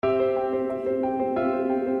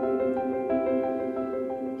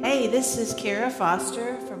This is Kara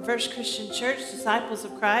Foster from First Christian Church Disciples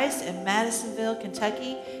of Christ in Madisonville,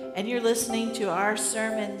 Kentucky, and you're listening to our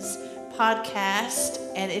sermons podcast.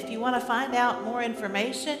 And if you want to find out more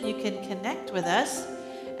information, you can connect with us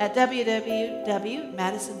at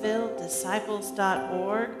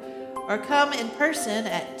www.madisonvilledisciples.org or come in person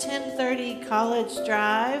at 1030 College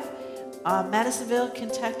Drive, Madisonville,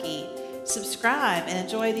 Kentucky. Subscribe and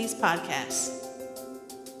enjoy these podcasts.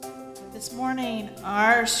 This morning,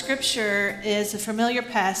 our scripture is a familiar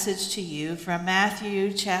passage to you from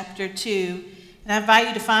Matthew chapter 2. And I invite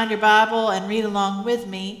you to find your Bible and read along with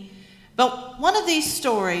me. But one of these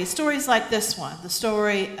stories like this one, the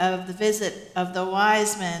story of the visit of the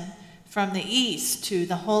wise men from the east to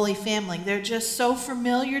the Holy Family, they're just so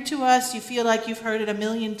familiar to us. You feel like you've heard it a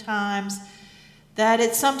million times, that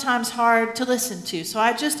it's sometimes hard to listen to. So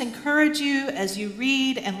I just encourage you as you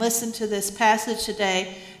read and listen to this passage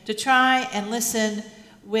today to try and listen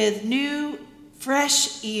with new,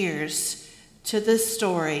 fresh ears to this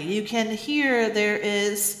story. You can hear there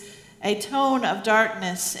is a tone of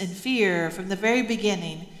darkness and fear from the very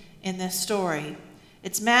beginning in this story.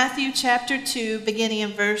 It's Matthew chapter 2, beginning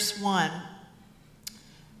in verse 1.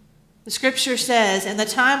 The scripture says, "In the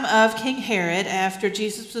time of King Herod, after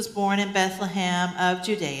Jesus was born in Bethlehem of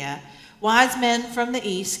Judea, wise men from the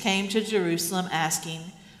east came to Jerusalem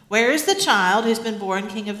asking, 'Where is the child who's been born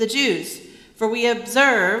King of the Jews? For we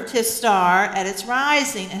observed his star at its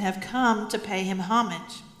rising and have come to pay him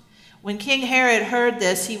homage.' When King Herod heard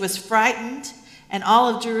this, he was frightened, and all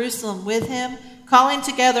of Jerusalem with him. Calling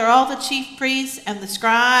together all the chief priests and the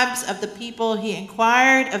scribes of the people, he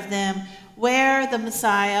inquired of them where the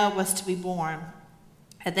Messiah was to be born.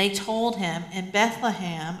 And they told him, 'In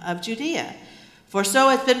Bethlehem of Judea. For so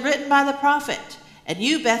it's been written by the prophet, and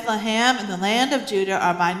you, Bethlehem, in the land of Judah,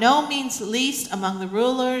 are by no means least among the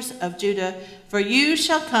rulers of Judah, for you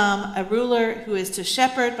shall come a ruler who is to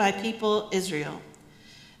shepherd my people Israel.'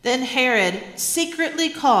 Then Herod secretly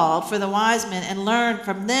called for the wise men and learned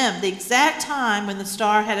from them the exact time when the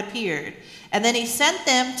star had appeared. And then he sent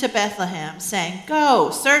them to Bethlehem, saying, 'Go,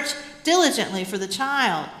 search diligently for the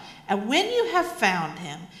child, and when you have found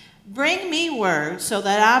him, bring me word so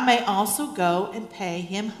that I may also go and pay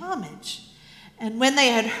him homage.' And when they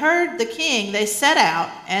had heard the king, they set out,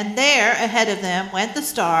 and there ahead of them went the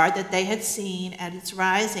star that they had seen at its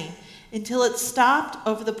rising, until it stopped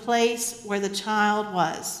over the place where the child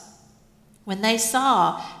was. When they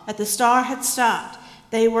saw that the star had stopped,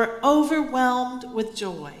 they were overwhelmed with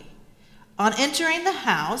joy. On entering the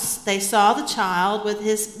house, they saw the child with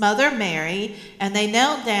his mother Mary, and they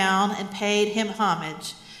knelt down and paid him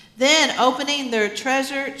homage. Then, opening their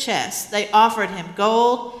treasure chests, they offered him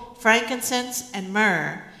gold, frankincense, and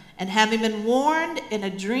myrrh. And having been warned in a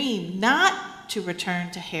dream not to return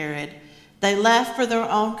to Herod, they left for their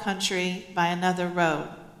own country by another road.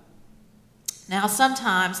 Now,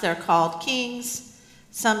 sometimes they're called kings,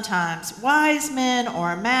 sometimes wise men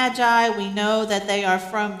or magi. We know that they are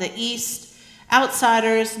from the east,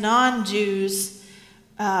 outsiders, non-Jews,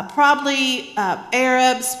 probably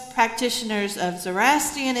Arabs, practitioners of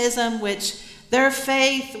Zoroastrianism, which their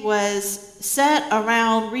faith was set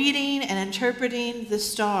around reading and interpreting the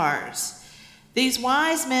stars. These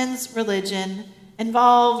wise men's religion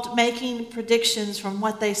involved making predictions from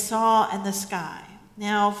what they saw in the sky.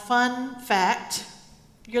 Now, fun fact,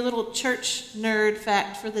 your little church nerd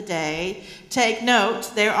fact for the day, take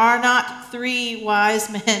note, there are not 3 wise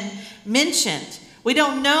men mentioned. We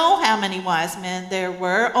don't know how many wise men there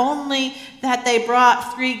were, only that they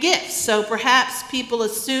brought 3 gifts. So perhaps people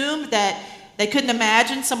assumed that they couldn't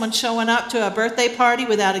imagine someone showing up to a birthday party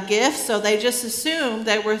without a gift, so they just assumed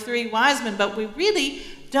there were 3 wise men, but we really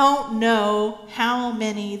don't know how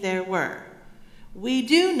many there were. We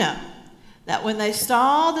do know that when they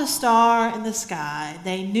saw the star in the sky,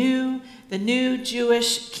 they knew the new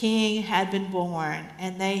Jewish king had been born,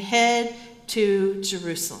 and they head to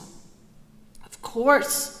Jerusalem. Of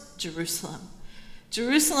course, Jerusalem.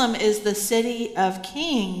 Jerusalem is the city of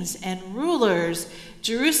kings and rulers.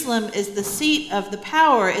 Jerusalem is the seat of the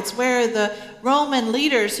power. It's where the Roman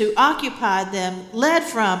leaders who occupied them led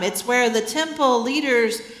from. It's where the temple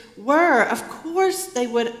leaders were. Of course, they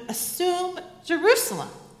would assume Jerusalem.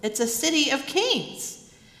 It's a city of kings.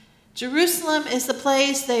 Jerusalem is the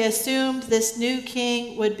place they assumed this new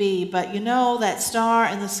king would be. But you know, that star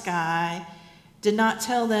in the sky did not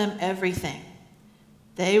tell them everything.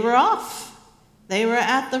 They were off. They were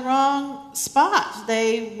at the wrong spot.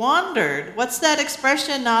 They wandered. What's that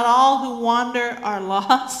expression? Not all who wander are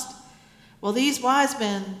lost. Well, these wise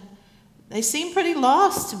men, they seem pretty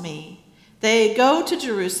lost to me. They go to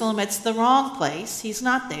Jerusalem. It's the wrong place. He's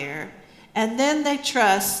not there. And then they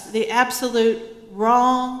trust the absolute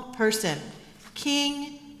wrong person,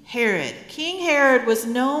 King Herod. King Herod was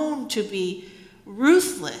known to be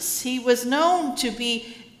ruthless. He was known to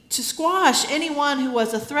squash anyone who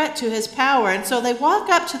was a threat to his power. And so they walk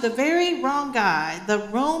up to the very wrong guy, the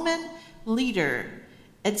Roman leader,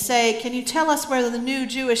 and say, "Can you tell us where the new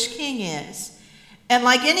Jewish king is?" And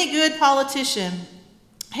like any good politician,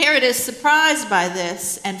 Herod is surprised by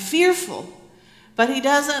this and fearful, but he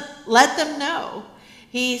doesn't let them know.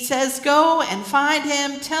 He says, "Go and find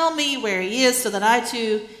him. Tell me where he is so that I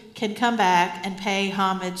too can come back and pay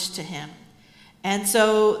homage to him." And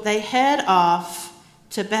so they head off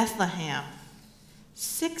to Bethlehem,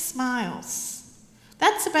 6 miles.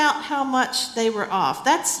 That's about how much they were off.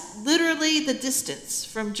 That's literally the distance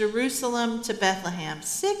from Jerusalem to Bethlehem.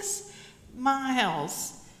 6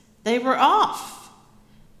 miles. They were off.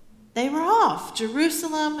 They were off,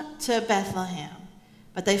 Jerusalem to Bethlehem.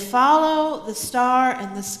 But they follow the star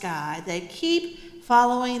in the sky. They keep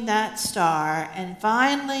following that star, and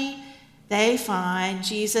finally they find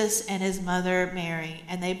Jesus and his mother Mary,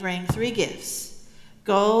 and they bring 3 gifts: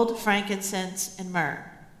 gold, frankincense, and myrrh.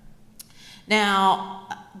 Now,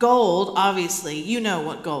 gold, obviously, you know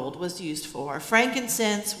what gold was used for.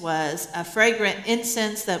 Frankincense was a fragrant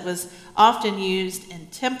incense that was often used in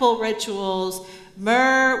temple rituals.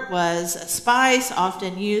 Myrrh was a spice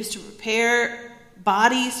often used to prepare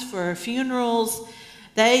bodies for funerals.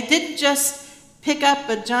 They didn't just pick up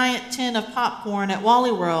a giant tin of popcorn at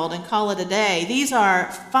Wally World and call it a day. These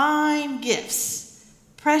are fine gifts,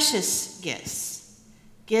 precious gifts.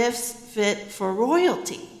 Gifts fit for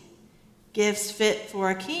royalty. Gifts fit for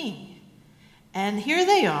a king. And here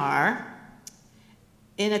they are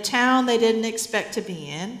in a town they didn't expect to be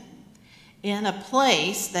in a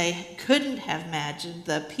place they couldn't have imagined.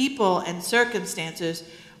 The people and circumstances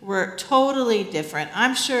were totally different.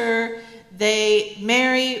 I'm sure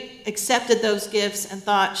Mary accepted those gifts and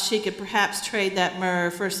thought she could perhaps trade that myrrh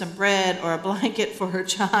for some bread or a blanket for her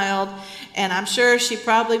child. And I'm sure she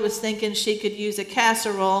probably was thinking she could use a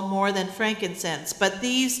casserole more than frankincense. But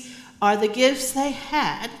these are the gifts they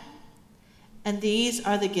had, and these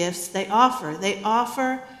are the gifts they offer. They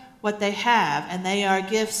offer what they have, and they are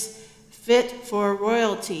gifts fit for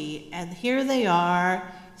royalty. And here they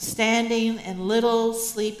are, standing in little,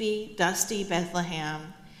 sleepy, dusty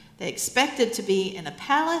Bethlehem. They expected to be in a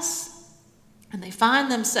palace, and they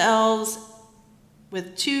find themselves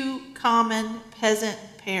with 2 common peasant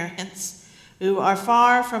parents who are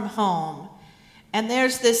far from home. And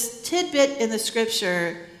there's this tidbit in the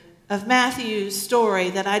scripture of Matthew's story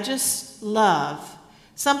that I just love.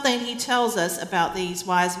 Something he tells us about these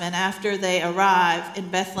wise men after they arrive in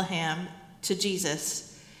Bethlehem to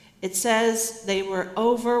Jesus. It says they were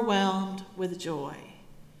overwhelmed with joy.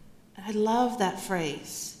 And I love that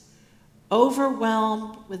phrase.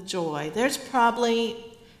 Overwhelmed with joy. There's probably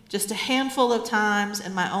just a handful of times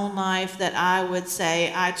in my own life that I would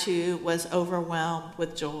say I too was overwhelmed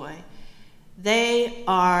with joy. They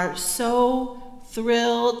are so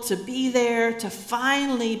thrilled to be there, to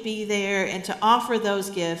finally be there, and to offer those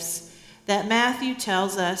gifts that Matthew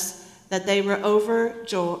tells us that they were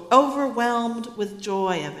overwhelmed with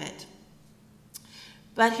joy of it.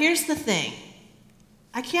 But here's the thing.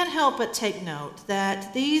 I can't help but take note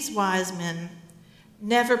that these wise men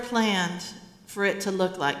never planned for it to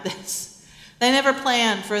look like this. They never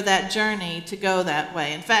planned for that journey to go that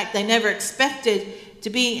way. In fact, they never expected to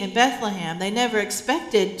be in Bethlehem. They never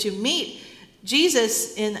expected to meet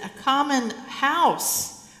Jesus in a common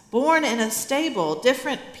house, born in a stable,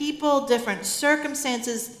 different people, different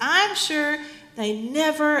circumstances. I'm sure they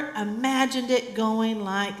never imagined it going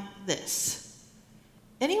like this.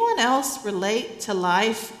 Anyone else relate to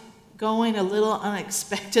life going a little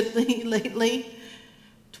unexpectedly lately?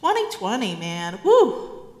 2020, man,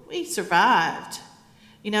 woo, we survived.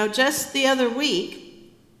 You know, just the other week,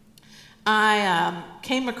 I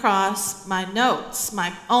came across my notes,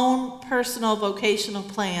 my own personal vocational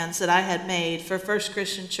plans that I had made for First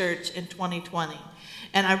Christian Church in 2020.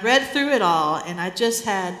 And I read through it all, and I just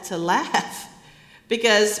had to laugh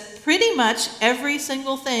because pretty much every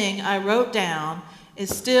single thing I wrote down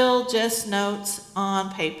is still just notes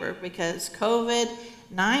on paper because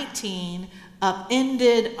COVID-19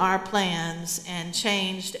 upended our plans and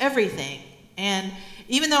changed everything. And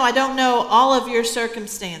even though I don't know all of your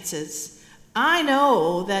circumstances, I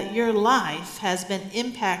know that your life has been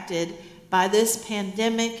impacted by this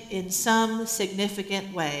pandemic in some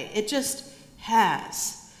significant way. It just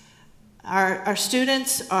has. Our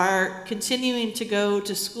students are continuing to go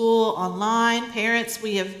to school online. Parents,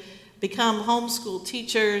 we have become homeschool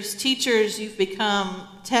teachers. Teachers, you've become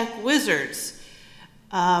tech wizards.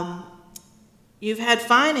 You've had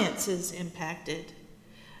finances impacted.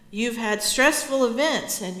 You've had stressful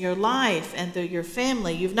events in your life and through your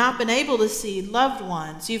family. You've not been able to see loved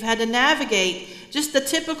ones. You've had to navigate just the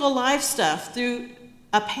typical life stuff through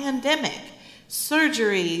a pandemic,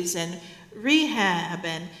 surgeries and rehab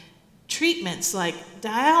and treatments like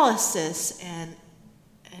dialysis and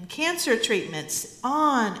cancer treatments,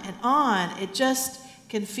 on and on. It just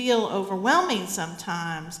can feel overwhelming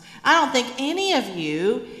sometimes. I don't think any of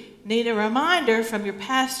you need a reminder from your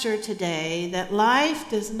pastor today that life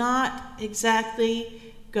does not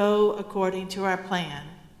exactly go according to our plan.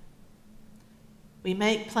 We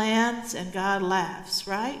make plans and God laughs,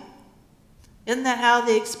 right? Isn't that how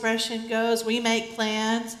the expression goes? We make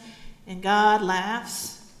plans and God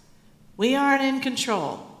laughs. We aren't in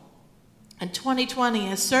control. And 2020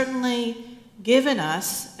 has certainly given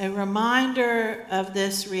us a reminder of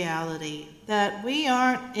this reality, that we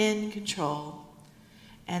aren't in control.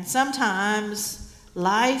 And sometimes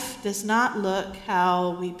life does not look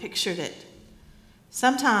how we pictured it.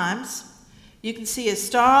 Sometimes you can see a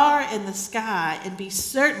star in the sky and be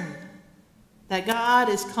certain that God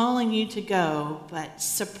is calling you to go, but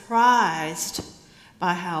surprised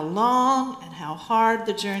by how long and how hard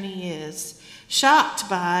the journey is, shocked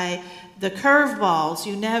by the curveballs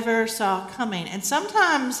you never saw coming. And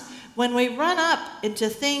sometimes when we run up into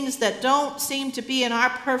things that don't seem to be in our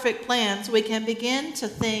perfect plans, we can begin to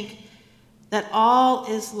think that all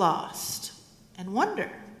is lost and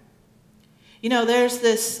wonder. You know, there's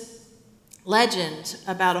this legend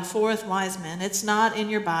about a fourth wise man. It's not in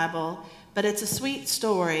your Bible, but it's a sweet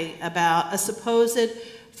story about a supposed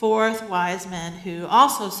fourth wise man who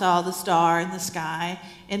also saw the star in the sky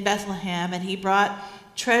in Bethlehem, and he brought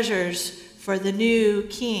treasures for the new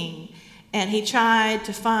king. And he tried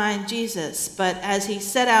to find Jesus, but as he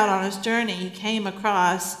set out on his journey, he came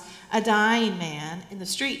across a dying man in the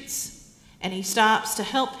streets. And he stops to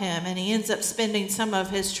help him, and he ends up spending some of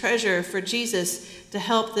his treasure for Jesus to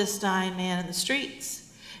help this dying man in the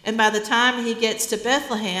streets. And by the time he gets to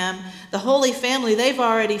Bethlehem, the Holy Family, they've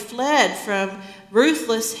already fled from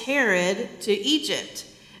ruthless Herod to Egypt.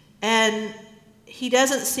 And he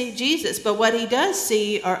doesn't see Jesus, but what he does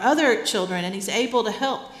see are other children, and he's able to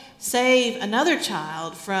help save another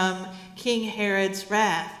child from King Herod's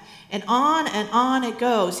wrath. And on it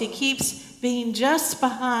goes. He keeps being just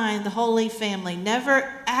behind the Holy Family,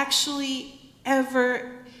 never actually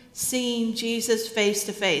ever seeing Jesus face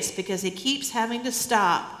to face, because he keeps having to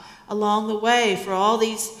stop along the way for all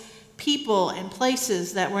these people and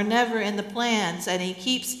places that were never in the plans. And he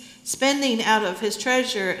keeps spending out of his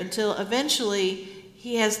treasure until eventually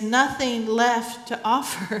he has nothing left to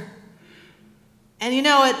offer. And you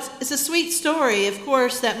know, it's a sweet story, of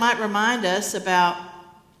course, that might remind us about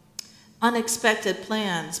unexpected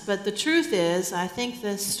plans. But the truth is, I think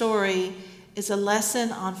this story is a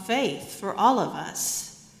lesson on faith for all of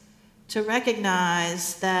us, to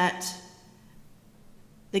recognize that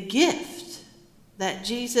the gift that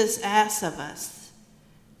Jesus asks of us,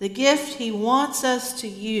 the gift he wants us to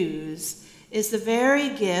use, is the very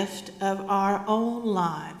gift of our own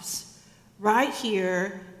lives, right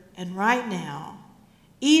here and right now.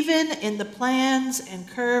 Even in the plans and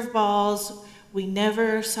curveballs we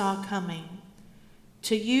never saw coming,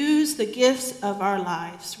 to use the gifts of our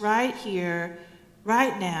lives right here,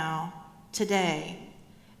 right now, today.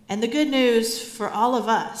 And the good news for all of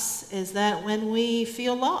us is that when we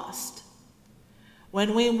feel lost,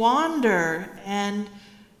 when we wander and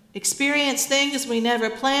experience things we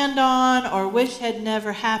never planned on or wish had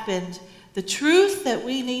never happened, the truth that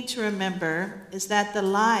we need to remember is that the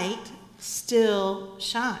light still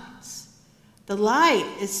shines. The light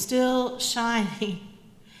is still shining.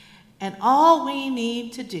 And all we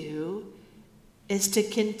need to do is to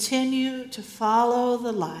continue to follow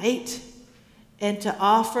the light and to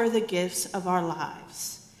offer the gifts of our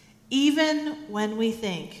lives, even when we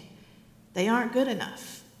think they aren't good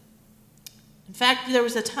enough. In fact, there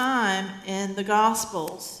was a time in the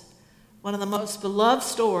Gospels, one of the most beloved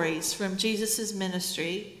stories from Jesus'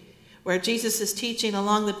 ministry, where Jesus is teaching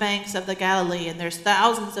along the banks of the Galilee, and there's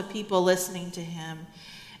thousands of people listening to him.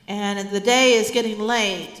 And the day is getting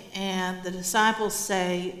late, and the disciples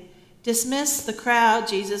say, "Dismiss the crowd,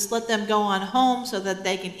 Jesus. Let them go on home so that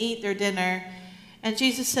they can eat their dinner." And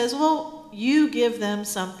Jesus says, "Well, you give them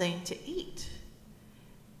something to eat."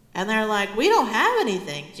 And they're like, "We don't have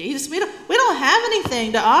anything, Jesus. We don't have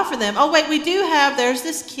anything to offer them." "Oh, wait, we do have. There's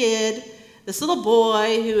this kid, this little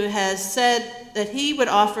boy who has said that he would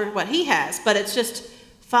offer what he has, but it's just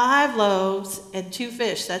 5 loaves and 2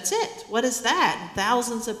 fish. That's it. What is that?" And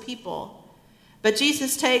thousands of people. But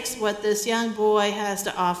Jesus takes what this young boy has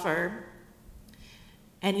to offer,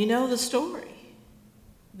 and you know the story.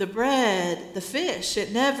 the bread, the fish,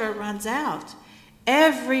 it never runs out.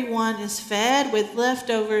 Everyone is fed with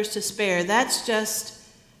leftovers to spare. That's just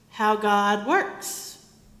how God works.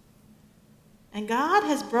 And God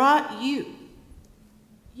has brought you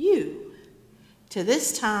to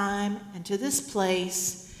this time and to this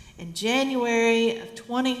place in January of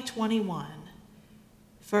 2021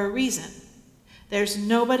 for a reason. There's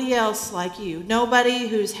nobody else like you, nobody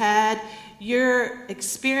who's had your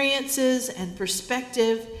experiences and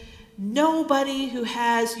perspective, nobody who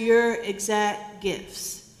has your exact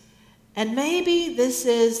gifts. And maybe this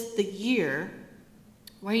is the year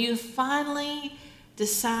where you finally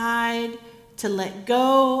decide to let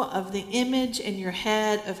go of the image in your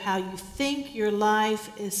head of how you think your life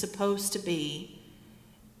is supposed to be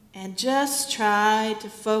and just try to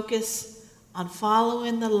focus on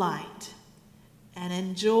following the light and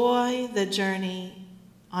enjoy the journey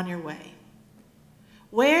on your way.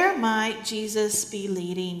 Where might Jesus be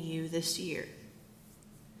leading you this year?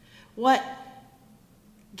 What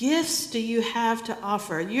gifts do you have to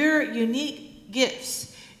offer? Your unique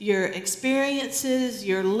gifts, your experiences,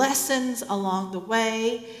 your lessons along the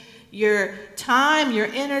way, your time, your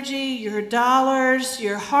energy, your dollars,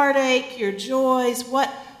 your heartache, your joys.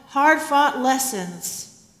 What hard-fought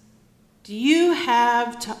lessons do you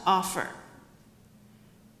have to offer?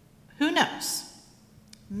 Who knows?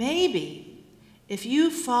 Maybe if you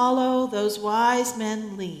follow those wise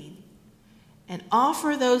men lead and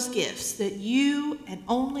offer those gifts that you and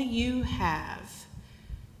only you have,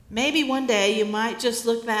 maybe one day you might just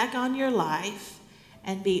look back on your life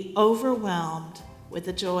and be overwhelmed with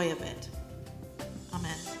the joy of it.